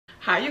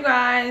Hi you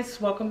guys,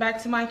 welcome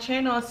back to my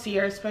channel,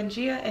 Sierra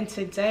Spongia, and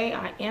today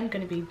I am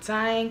going to be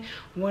dyeing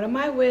one of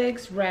my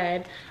wigs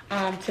red.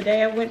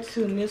 Today I went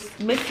to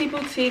Missy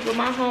Boutique with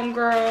my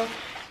homegirl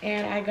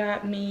and I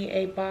got me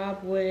a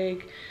bob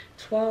wig,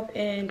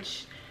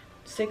 12-inch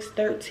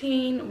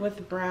 613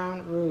 with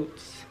brown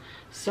roots.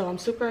 So I'm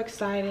super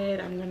excited.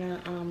 I'm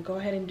gonna go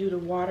ahead and do the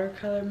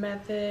watercolor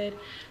method.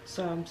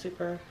 So I'm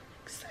super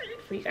excited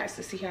for you guys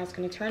to see how it's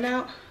gonna turn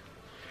out.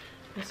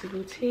 Missy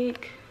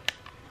Boutique.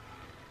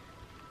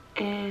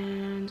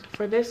 And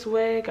for this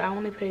wig, I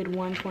only paid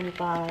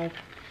 $125.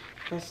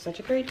 That's such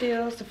a great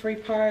deal. It's a free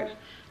part,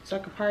 so I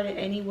can part it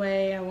any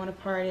way I want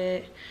to part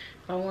it.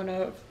 If I want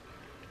a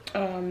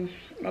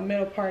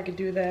middle part, I could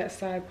do that.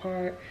 Side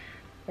part,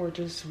 or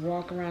just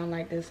walk around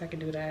like this, I can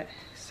do that.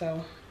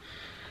 So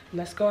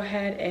let's go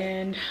ahead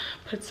and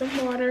put some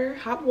water,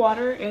 hot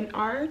water, in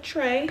our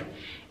tray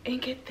and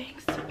get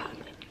things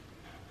popping.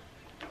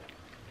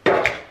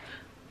 Put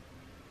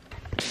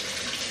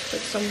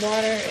some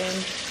water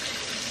in.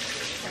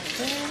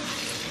 This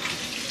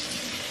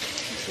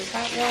is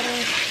hot water.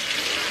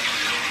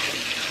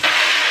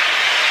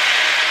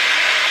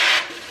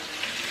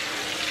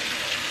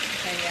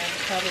 Okay, yeah,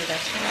 probably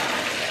that's not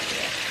a good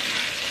idea.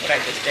 What I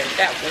just did,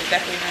 that was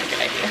definitely not a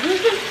good idea.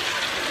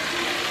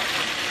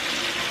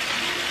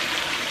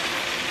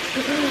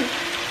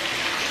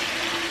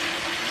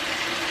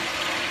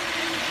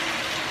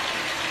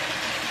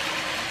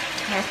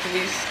 Has to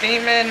be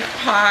steaming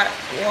hot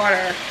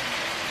water.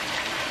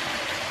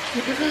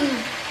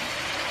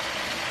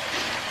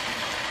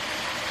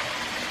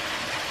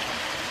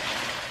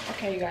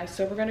 Okay, you guys,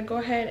 so we're gonna go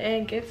ahead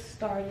and get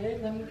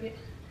started. Let me get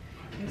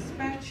the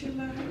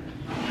spatula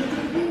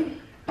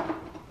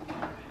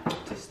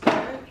to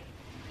start.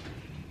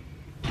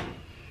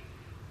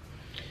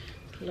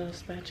 A little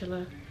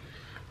spatula.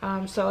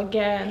 So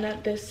again,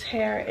 this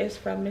hair is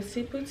from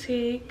Missy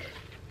Boutique.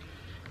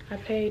 I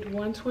paid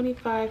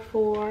 $125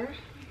 for.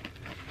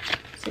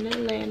 It's in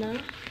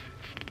Atlanta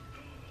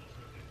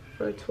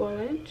for a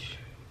 12-inch.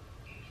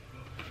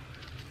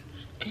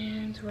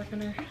 And we're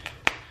gonna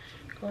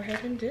go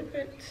ahead and dip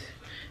it.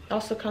 It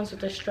also comes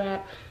with a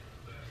strap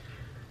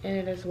in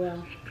it as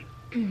well.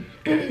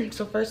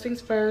 So first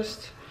things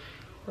first,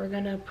 we're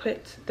gonna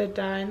put the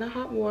dye in the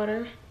hot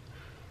water.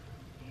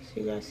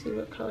 So you guys see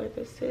what color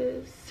this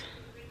is.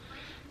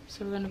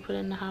 So we're gonna put it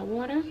in the hot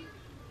water.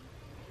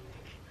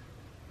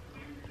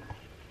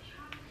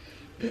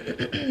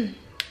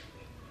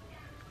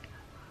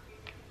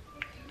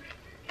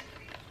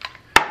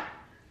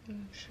 Oh,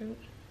 shoot.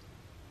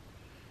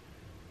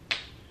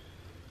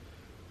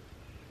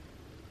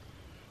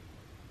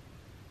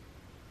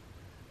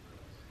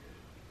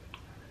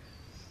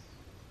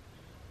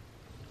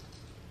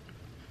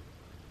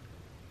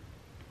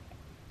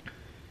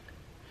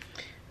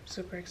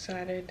 Super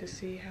excited to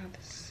see how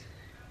this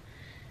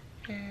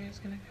hair is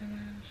gonna come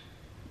out.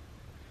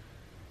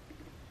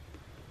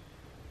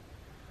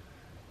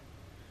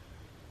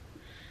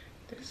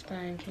 This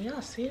thing, can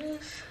y'all see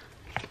this?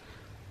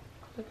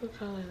 Look what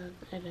color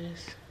it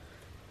is.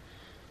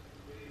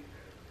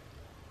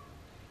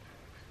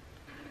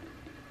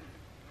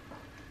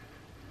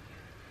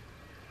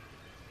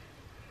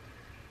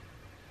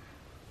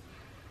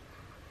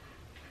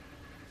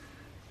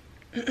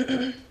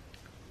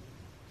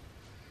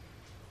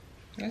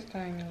 This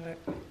thing gonna look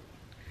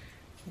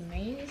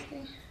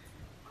amazing.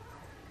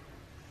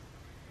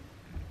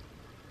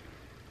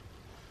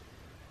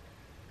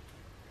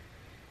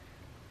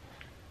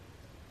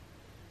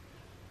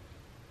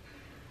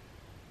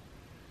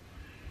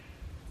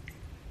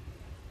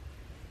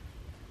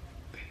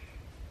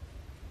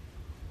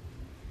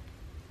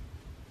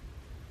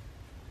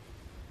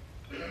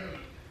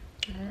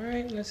 All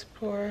right, let's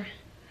pour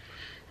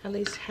at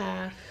least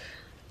half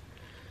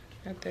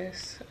of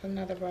this,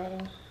 another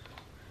bottle.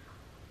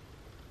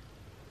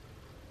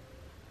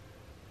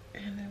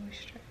 And then we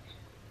straight.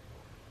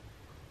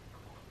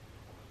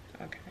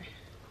 Okay.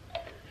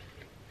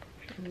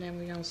 And then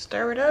we're gonna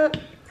stir it up.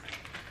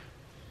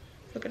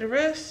 Look at the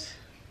rest.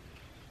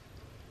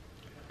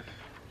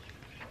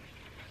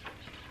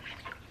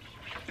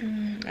 I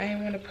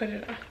didn't want to put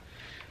it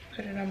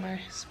on my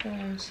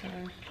spoon, so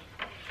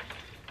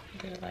I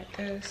did it like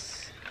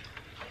this.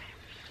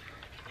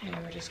 And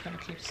we're just gonna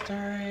keep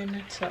stirring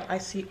until I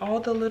see all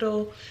the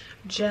little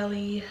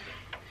jelly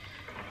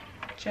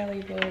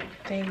little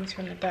things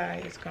from the dye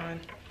is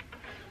gone.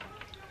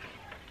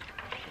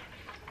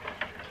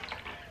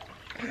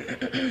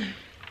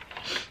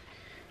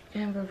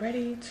 And we're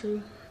ready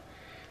to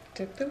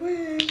dip the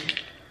wig.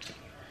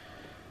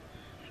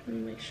 Let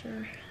me make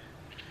sure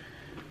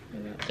I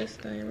got this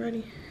thing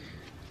ready.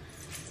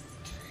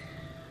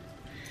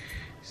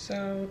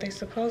 So they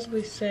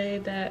supposedly say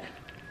that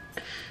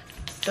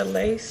the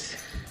lace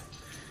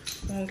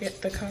won't get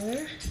the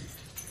color.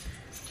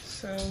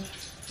 So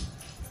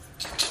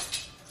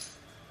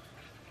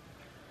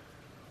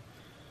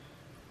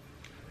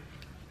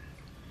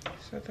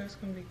that's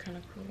gonna be kind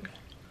of cool.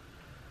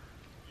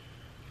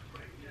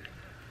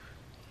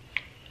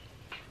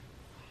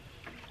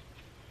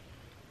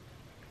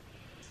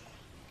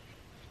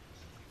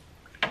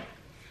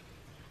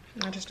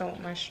 I just don't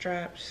want my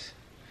straps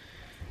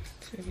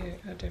to get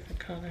a different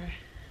color.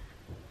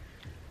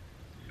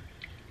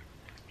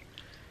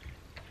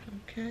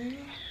 Okay,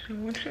 I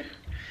wonder,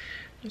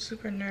 I'm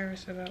super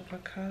nervous about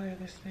what color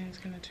this thing's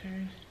gonna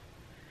turn.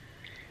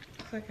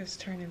 Looks like it's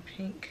turning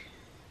pink,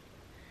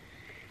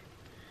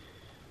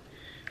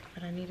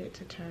 but I need it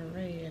to turn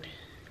red.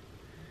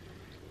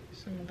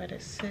 So I'm gonna let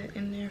it sit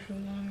in there for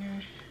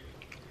longer.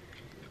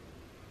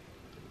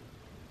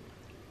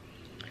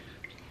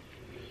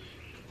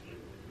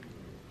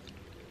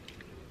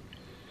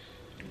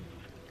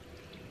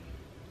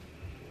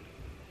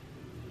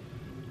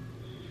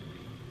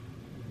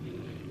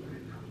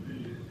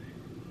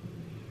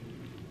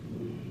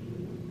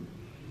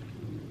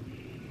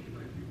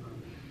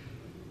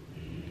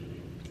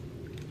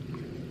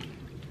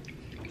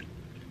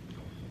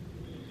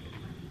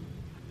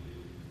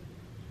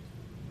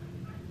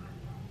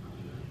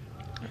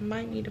 I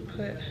might need to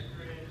put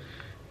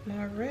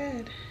more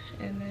red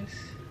in this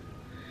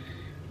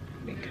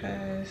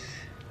because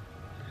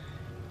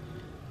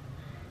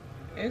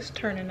it's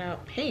turning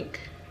out pink.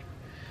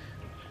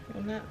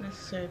 Well, not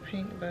necessarily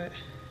pink, but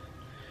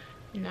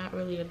not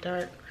really a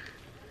dark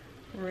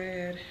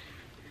red,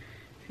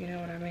 if you know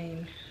what I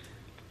mean.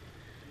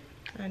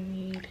 I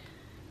need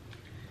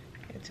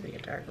it to be a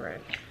dark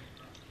red.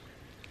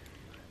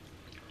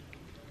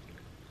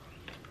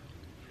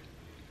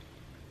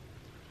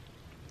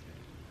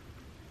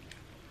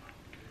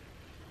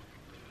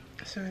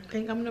 So I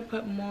think I'm gonna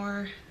put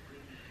more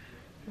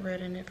red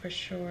in it for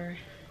sure.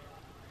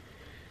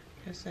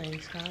 This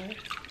thing's hot.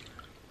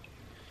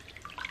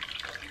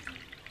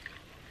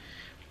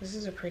 This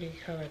is a pretty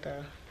color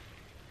though.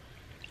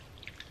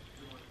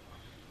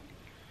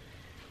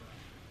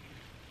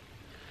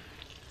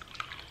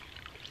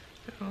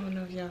 I don't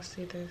know if y'all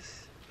see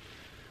this,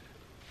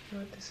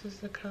 but this is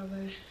the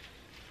color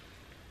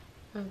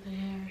of the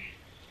hair.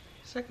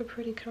 It's like a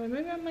pretty color.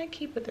 Maybe I might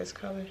keep it this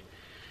color.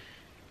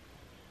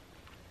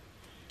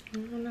 I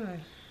don't know.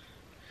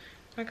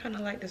 I kind of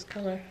like this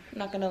color,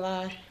 not gonna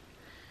lie.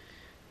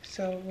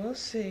 So we'll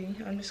see.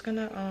 I'm just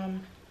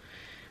gonna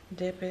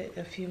dip it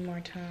a few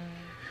more times.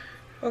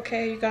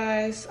 Okay, you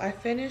guys, I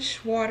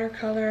finished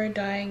watercolor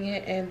dyeing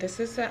it, and this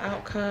is the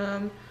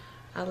outcome.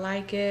 I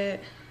like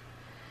it.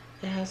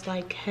 It has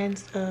like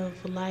hints of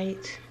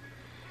light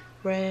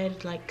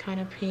red, like kind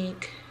of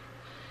pink,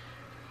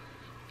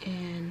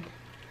 and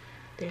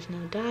there's no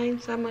dye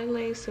inside my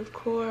lace, of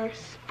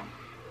course.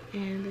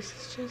 And this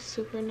is just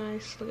super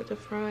nice. Look at the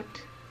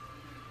front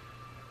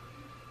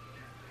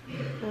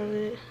of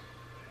it.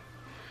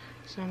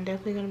 So I'm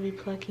definitely gonna be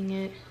plucking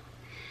it,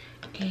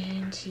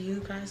 and you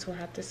guys will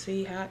have to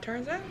see how it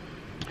turns out.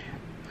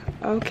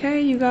 Okay,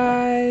 you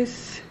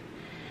guys,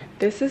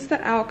 this is the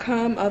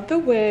outcome of the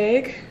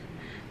wig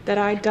that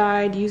I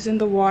dyed using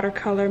the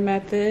watercolor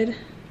method.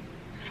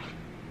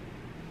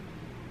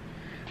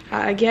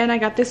 Again, I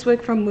got this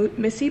wig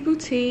from Missy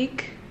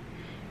Boutique,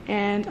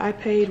 and I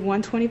paid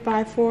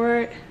 $125 for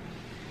it,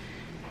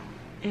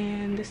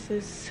 and this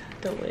is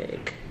the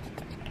wig.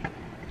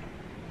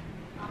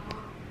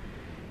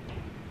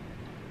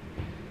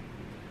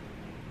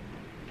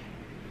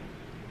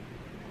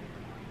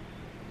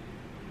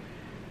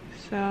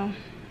 So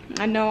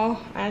I know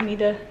I need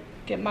to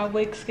get my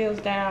wig skills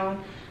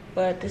down,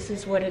 but this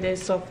is what it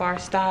is so far,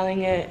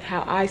 styling it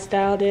how I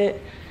styled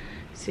it.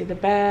 See the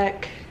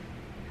back,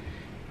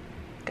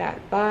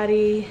 got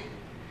body,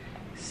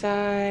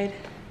 side,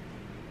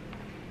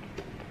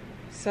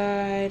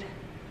 side,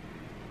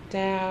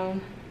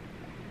 down,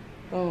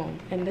 boom.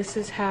 And this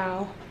is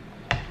how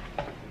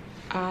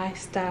I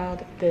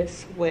styled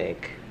this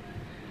wig.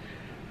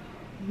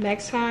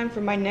 Next time,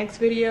 for my next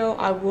video,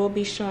 I will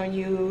be showing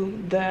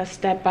you the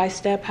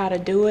step-by-step how to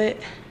do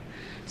it,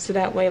 so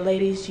that way,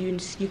 ladies,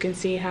 you can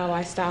see how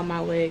I style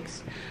my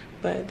wigs.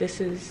 But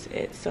this is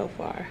it so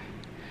far.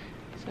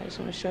 So I just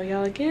want to show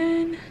y'all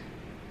again.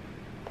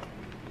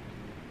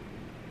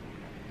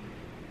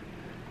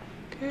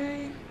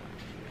 Okay,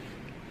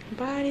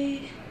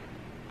 body,